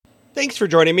Thanks for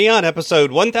joining me on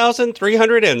episode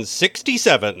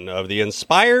 1367 of the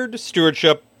Inspired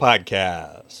Stewardship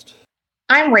Podcast.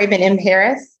 I'm Raven M.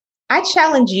 Harris. I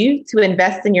challenge you to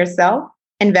invest in yourself,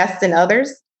 invest in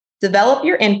others, develop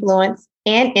your influence,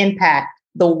 and impact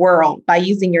the world by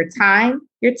using your time,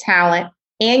 your talent,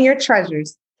 and your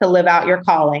treasures to live out your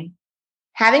calling.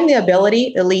 Having the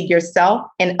ability to lead yourself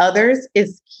and others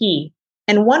is key.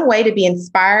 And one way to be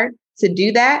inspired to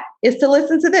do that is to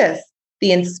listen to this,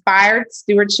 the Inspired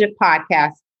Stewardship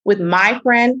Podcast with my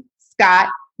friend, Scott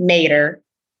Mader.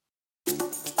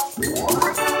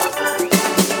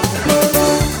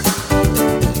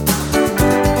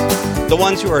 The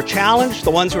ones who are challenged,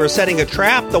 the ones who are setting a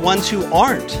trap, the ones who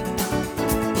aren't.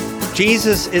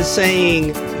 Jesus is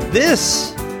saying,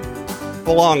 this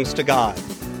belongs to God.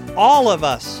 All of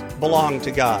us belong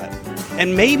to God.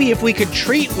 And maybe if we could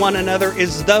treat one another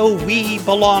as though we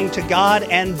belong to God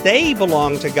and they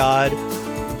belong to God,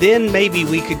 then maybe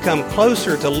we could come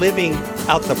closer to living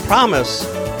out the promise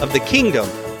of the kingdom.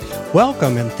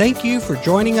 Welcome and thank you for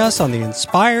joining us on the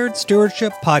Inspired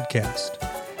Stewardship Podcast.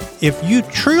 If you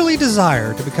truly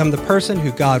desire to become the person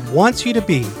who God wants you to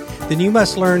be, then you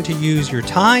must learn to use your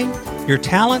time, your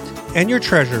talent, and your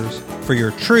treasures for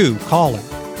your true calling.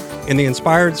 In the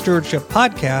Inspired Stewardship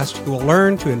Podcast, you will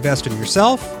learn to invest in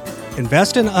yourself,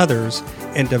 invest in others,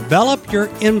 and develop your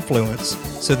influence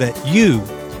so that you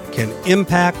can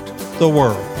impact the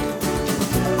world.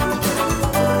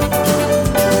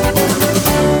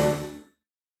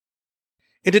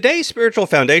 In today's Spiritual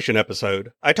Foundation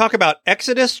episode, I talk about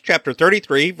Exodus chapter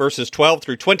 33, verses 12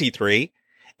 through 23,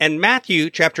 and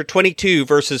Matthew chapter 22,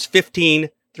 verses 15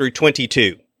 through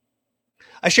 22.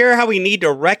 I share how we need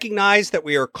to recognize that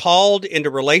we are called into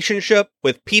relationship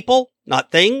with people, not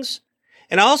things,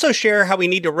 and I also share how we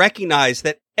need to recognize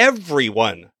that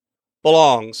everyone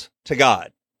belongs to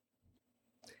God.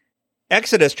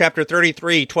 Exodus chapter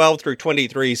 33, 12 through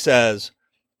 23 says,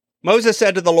 Moses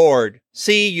said to the Lord,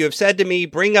 "See, you have said to me,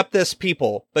 bring up this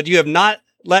people, but you have not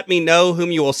let me know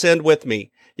whom you will send with me.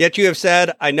 Yet you have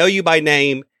said, I know you by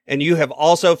name, and you have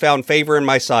also found favor in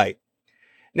my sight.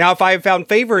 Now, if I have found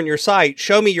favor in your sight,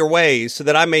 show me your ways, so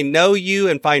that I may know you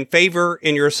and find favor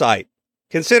in your sight.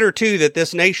 Consider, too, that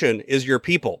this nation is your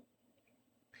people."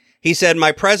 He said,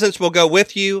 "My presence will go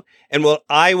with you, and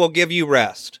I will give you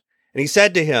rest." And he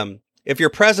said to him, "If your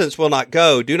presence will not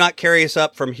go, do not carry us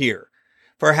up from here.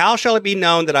 For how shall it be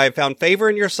known that I have found favor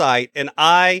in your sight, and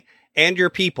I and your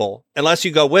people, unless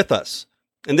you go with us?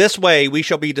 In this way we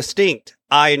shall be distinct,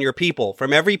 I and your people,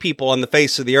 from every people on the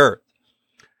face of the earth."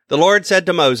 The Lord said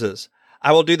to Moses,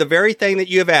 "I will do the very thing that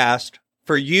you have asked,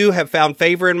 for you have found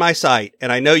favor in my sight,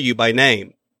 and I know you by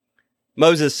name."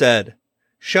 Moses said,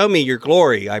 "Show me your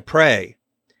glory, I pray."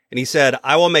 And he said,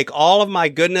 "I will make all of my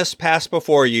goodness pass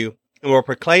before you, and will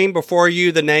proclaim before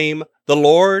you the name, the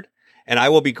Lord, and I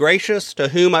will be gracious to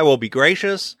whom I will be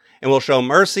gracious, and will show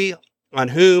mercy on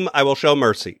whom I will show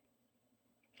mercy."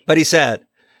 But he said,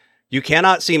 "You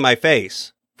cannot see my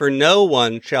face, for no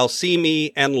one shall see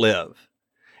me and live."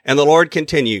 And the Lord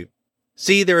continued,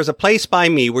 "See, there is a place by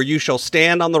me where you shall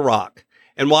stand on the rock,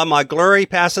 and while my glory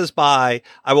passes by,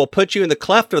 I will put you in the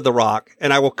cleft of the rock,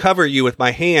 and I will cover you with my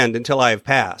hand until I have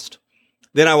passed.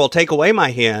 Then I will take away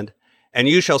my hand, and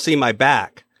you shall see my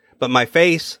back, but my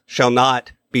face shall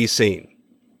not be seen."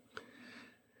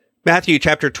 Matthew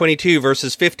chapter 22,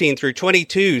 verses 15 through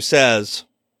 22 says,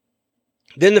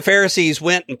 Then the Pharisees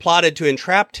went and plotted to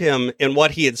entrap him in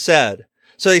what he had said.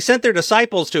 So they sent their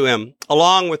disciples to him,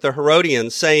 along with the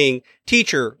Herodians, saying,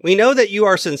 "Teacher, we know that you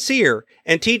are sincere,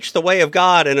 and teach the way of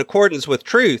God in accordance with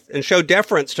truth, and show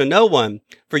deference to no one,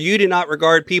 for you do not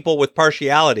regard people with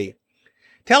partiality.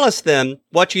 Tell us then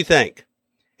what you think.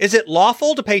 Is it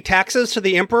lawful to pay taxes to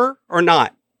the emperor or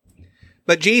not?"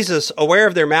 But Jesus, aware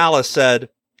of their malice, said,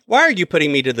 "Why are you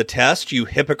putting me to the test, you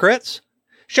hypocrites?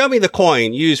 Show me the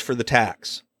coin used for the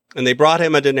tax." And they brought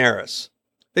him a denarius.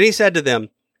 Then he said to them,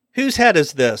 "Whose head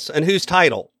is this, and whose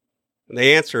title?" And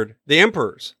they answered, "The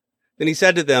emperor's." Then he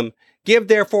said to them, "Give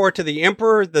therefore to the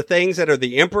emperor the things that are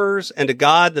the emperor's, and to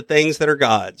God the things that are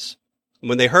God's." And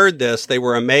when they heard this, they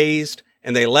were amazed,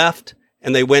 and they left,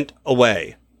 and they went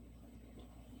away.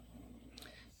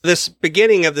 This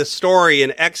beginning of this story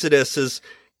in Exodus is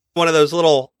one of those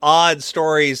little odd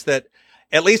stories that,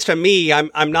 at least to me,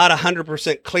 I'm not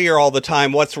 100% clear all the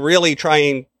time what's really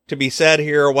trying to be said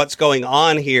here, or what's going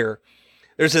on here.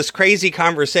 There's this crazy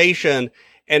conversation,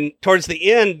 and towards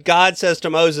the end, God says to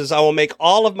Moses, "I will make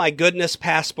all of my goodness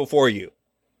pass before you."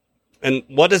 And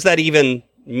what does that even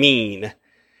mean?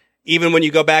 Even when you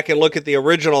go back and look at the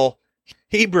original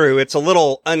Hebrew, it's a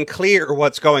little unclear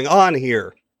what's going on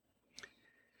here.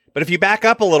 But if you back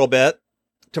up a little bit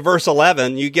to verse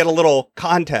 11, you get a little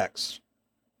context.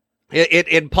 It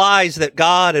implies that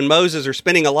God and Moses are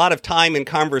spending a lot of time in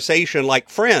conversation like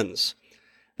friends.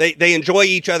 They enjoy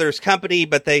each other's company,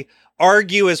 but they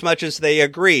argue as much as they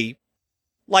agree,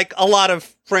 like a lot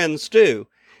of friends do.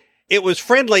 It was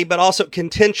friendly, but also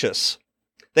contentious.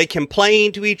 They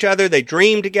complained to each other. They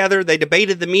dreamed together. They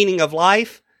debated the meaning of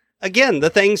life. Again, the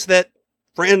things that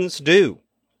friends do.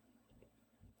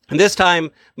 And this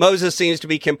time, Moses seems to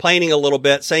be complaining a little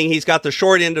bit, saying he's got the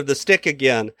short end of the stick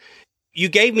again. You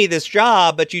gave me this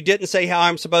job, but you didn't say how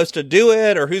I'm supposed to do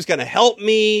it or who's going to help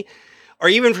me or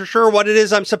even for sure what it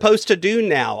is I'm supposed to do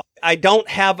now. I don't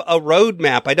have a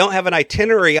roadmap. I don't have an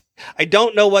itinerary. I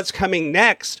don't know what's coming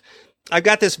next. I've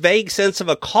got this vague sense of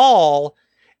a call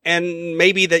and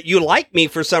maybe that you like me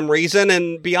for some reason.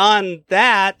 And beyond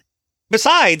that,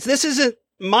 besides, this isn't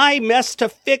my mess to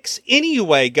fix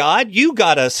anyway, God. You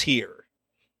got us here.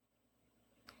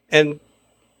 And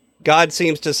God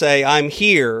seems to say, I'm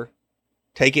here.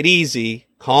 Take it easy.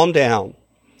 Calm down.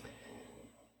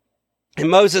 And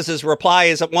Moses' reply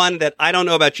is one that I don't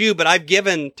know about you, but I've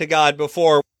given to God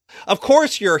before. Of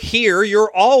course you're here.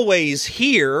 You're always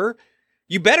here.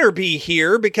 You better be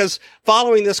here because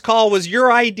following this call was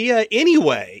your idea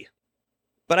anyway.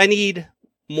 But I need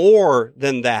more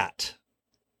than that.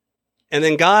 And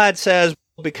then God says,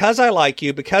 because I like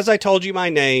you, because I told you my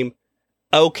name,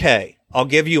 okay, I'll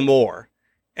give you more.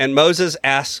 And Moses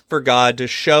asks for God to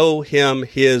show him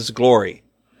his glory.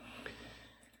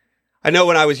 I know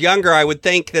when I was younger, I would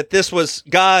think that this was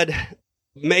God,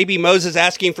 maybe Moses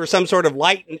asking for some sort of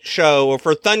light show or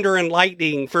for thunder and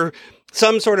lightning, for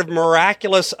some sort of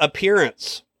miraculous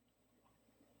appearance.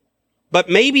 But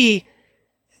maybe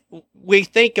we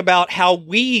think about how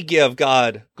we give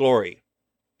God glory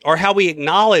or how we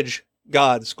acknowledge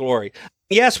God's glory.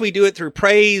 Yes, we do it through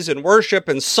praise and worship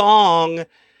and song,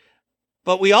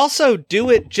 but we also do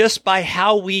it just by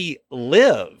how we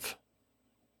live.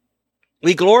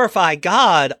 We glorify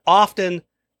God often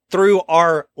through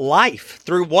our life,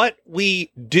 through what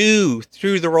we do,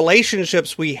 through the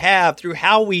relationships we have, through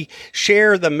how we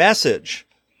share the message.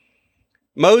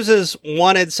 Moses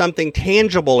wanted something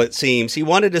tangible, it seems. He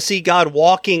wanted to see God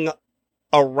walking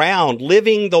around,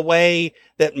 living the way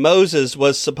that Moses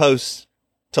was supposed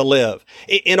to live.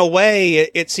 In a way,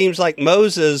 it seems like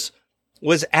Moses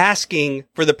was asking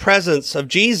for the presence of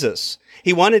Jesus.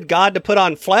 He wanted God to put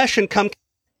on flesh and come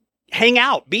hang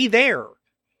out, be there.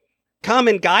 Come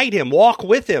and guide him, walk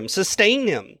with him, sustain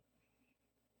him.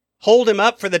 Hold him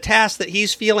up for the task that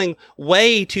he's feeling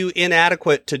way too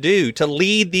inadequate to do, to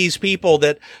lead these people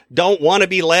that don't want to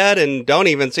be led and don't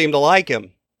even seem to like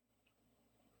him.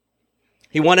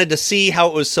 He wanted to see how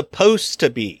it was supposed to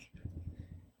be.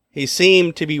 He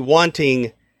seemed to be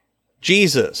wanting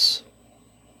Jesus.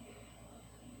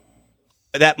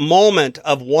 That moment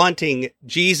of wanting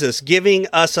Jesus, giving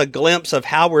us a glimpse of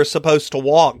how we're supposed to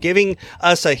walk, giving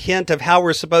us a hint of how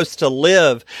we're supposed to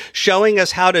live, showing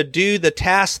us how to do the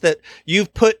task that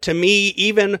you've put to me,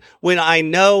 even when I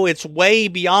know it's way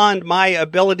beyond my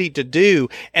ability to do.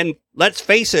 And let's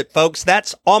face it, folks,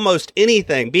 that's almost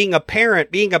anything. Being a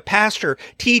parent, being a pastor,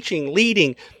 teaching,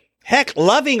 leading, heck,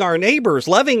 loving our neighbors,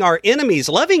 loving our enemies,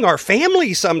 loving our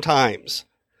family sometimes.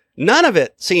 None of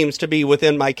it seems to be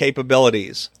within my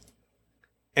capabilities.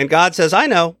 And God says, I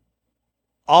know.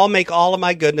 I'll make all of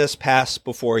my goodness pass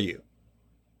before you.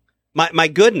 My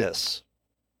goodness,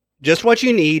 just what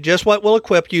you need, just what will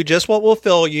equip you, just what will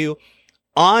fill you.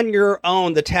 On your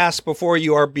own, the tasks before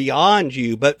you are beyond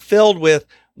you, but filled with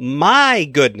my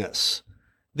goodness.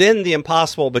 Then the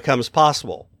impossible becomes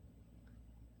possible.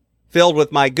 Filled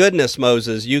with my goodness,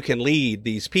 Moses, you can lead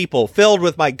these people. Filled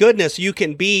with my goodness, you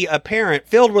can be a parent.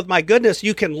 Filled with my goodness,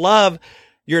 you can love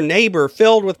your neighbor.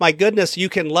 Filled with my goodness, you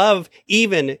can love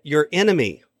even your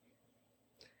enemy.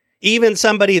 Even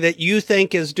somebody that you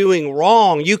think is doing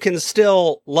wrong, you can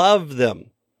still love them.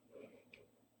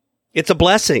 It's a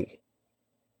blessing.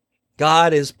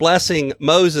 God is blessing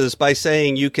Moses by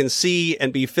saying you can see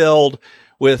and be filled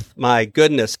with my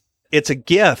goodness. It's a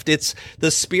gift. It's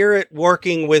the Spirit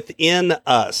working within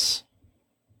us.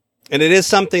 And it is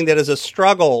something that is a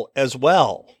struggle as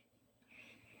well.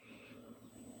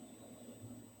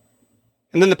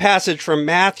 And then the passage from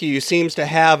Matthew seems to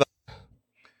have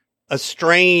a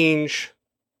strange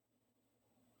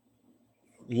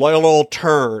little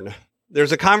turn.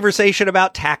 There's a conversation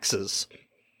about taxes,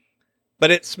 but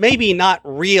it's maybe not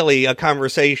really a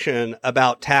conversation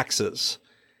about taxes.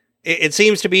 It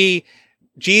seems to be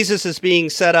Jesus is being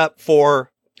set up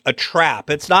for a trap.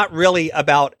 It's not really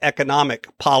about economic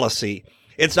policy.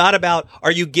 It's not about,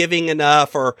 are you giving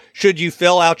enough, or should you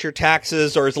fill out your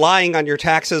taxes, or is lying on your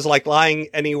taxes like lying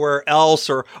anywhere else,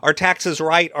 or are taxes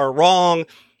right or wrong?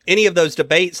 Any of those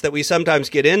debates that we sometimes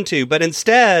get into. But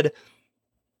instead,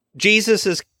 Jesus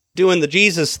is doing the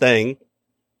Jesus thing,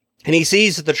 and he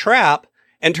sees the trap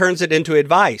and turns it into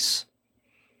advice.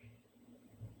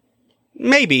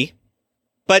 Maybe,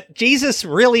 but Jesus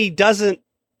really doesn't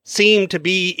seem to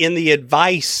be in the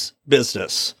advice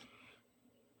business.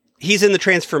 He's in the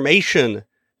transformation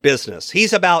business.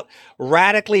 He's about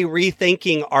radically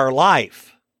rethinking our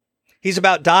life. He's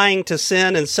about dying to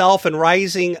sin and self and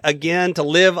rising again to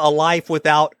live a life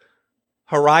without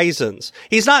horizons.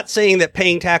 He's not saying that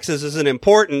paying taxes isn't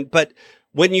important, but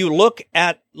when you look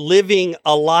at living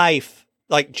a life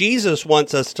like Jesus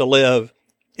wants us to live,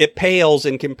 it pales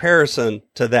in comparison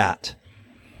to that.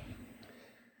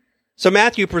 So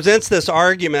Matthew presents this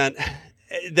argument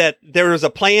that there is a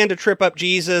plan to trip up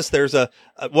Jesus. There's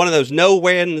one of those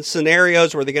no-win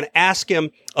scenarios where they're going to ask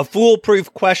him a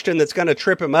foolproof question that's going to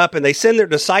trip him up, and they send their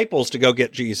disciples to go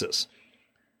get Jesus.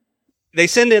 They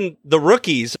send in the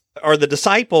rookies, or the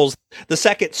disciples, the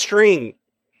second string.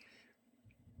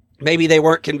 Maybe they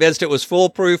weren't convinced it was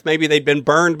foolproof. Maybe they'd been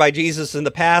burned by Jesus in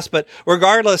the past. But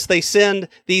regardless, they send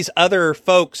these other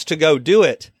folks to go do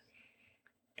it.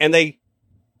 And they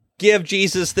give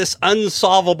Jesus this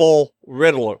unsolvable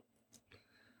riddle.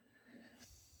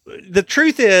 The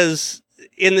truth is,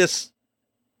 in this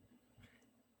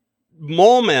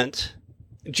moment,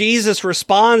 Jesus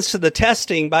responds to the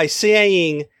testing by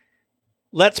saying,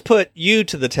 let's put you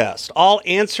to the test. I'll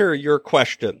answer your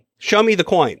question. Show me the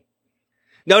coin.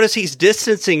 Notice he's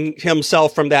distancing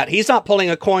himself from that. He's not pulling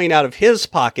a coin out of his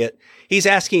pocket. He's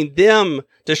asking them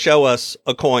to show us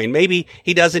a coin. Maybe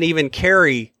he doesn't even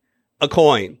carry a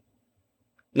coin.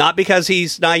 Not because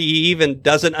he's naive and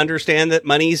doesn't understand that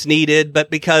money's needed, but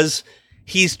because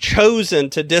he's chosen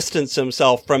to distance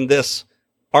himself from this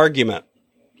argument.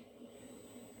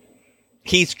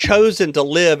 He's chosen to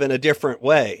live in a different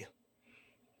way.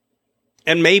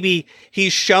 And maybe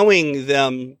he's showing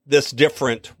them this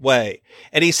different way.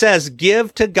 And he says,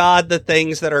 give to God the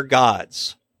things that are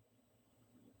God's.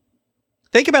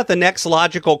 Think about the next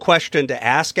logical question to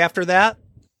ask after that.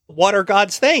 What are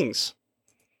God's things?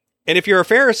 And if you're a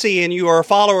Pharisee and you are a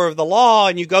follower of the law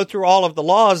and you go through all of the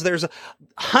laws, there's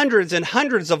hundreds and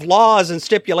hundreds of laws and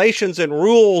stipulations and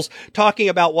rules talking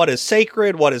about what is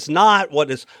sacred, what is not,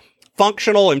 what is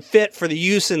functional and fit for the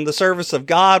use in the service of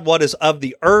God, what is of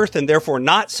the earth and therefore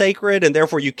not sacred, and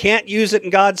therefore you can't use it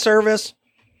in God's service.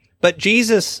 But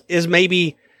Jesus is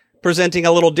maybe presenting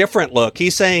a little different look.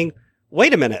 He's saying,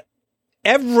 wait a minute.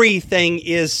 Everything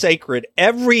is sacred.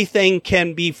 Everything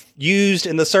can be used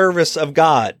in the service of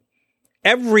God.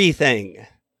 Everything.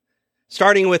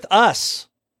 Starting with us,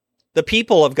 the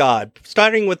people of God.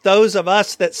 Starting with those of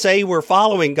us that say we're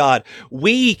following God.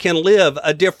 We can live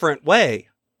a different way.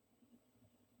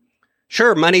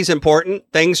 Sure, money's important.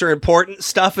 Things are important.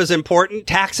 Stuff is important.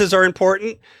 Taxes are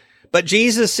important. But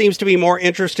Jesus seems to be more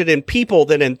interested in people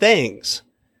than in things.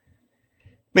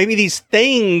 Maybe these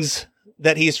things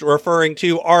that he's referring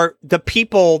to are the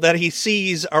people that he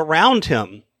sees around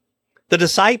him. The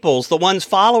disciples, the ones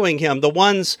following him, the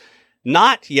ones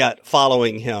not yet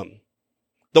following him.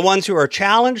 The ones who are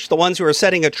challenged, the ones who are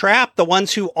setting a trap, the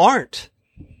ones who aren't.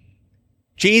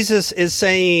 Jesus is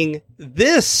saying,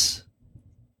 this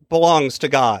belongs to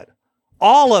God.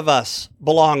 All of us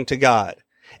belong to God.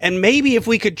 And maybe if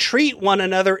we could treat one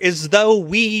another as though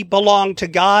we belong to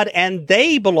God and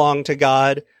they belong to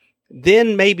God,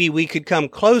 then maybe we could come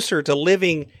closer to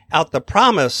living out the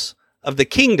promise of the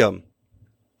kingdom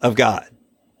of God.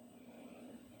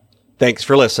 Thanks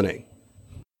for listening.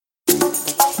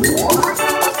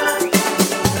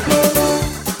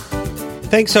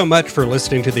 Thanks so much for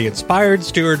listening to the Inspired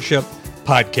Stewardship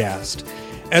Podcast.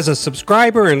 As a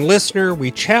subscriber and listener,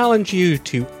 we challenge you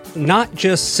to not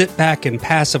just sit back and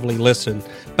passively listen,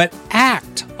 but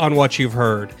act on what you've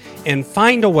heard and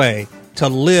find a way to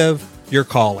live your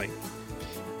calling.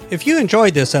 If you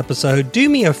enjoyed this episode, do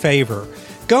me a favor.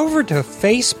 Go over to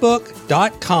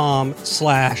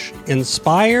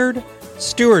facebook.com/inspired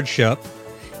stewardship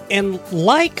and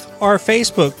like our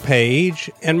Facebook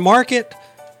page and mark it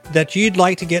that you'd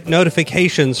like to get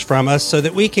notifications from us so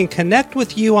that we can connect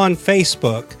with you on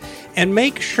Facebook and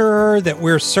make sure that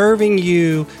we're serving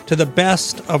you to the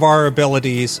best of our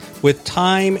abilities with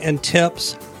time and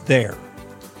tips there.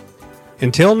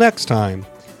 Until next time,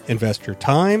 invest your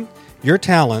time, your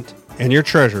talent, and your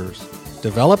treasures.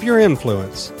 Develop your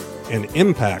influence and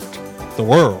impact the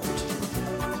world.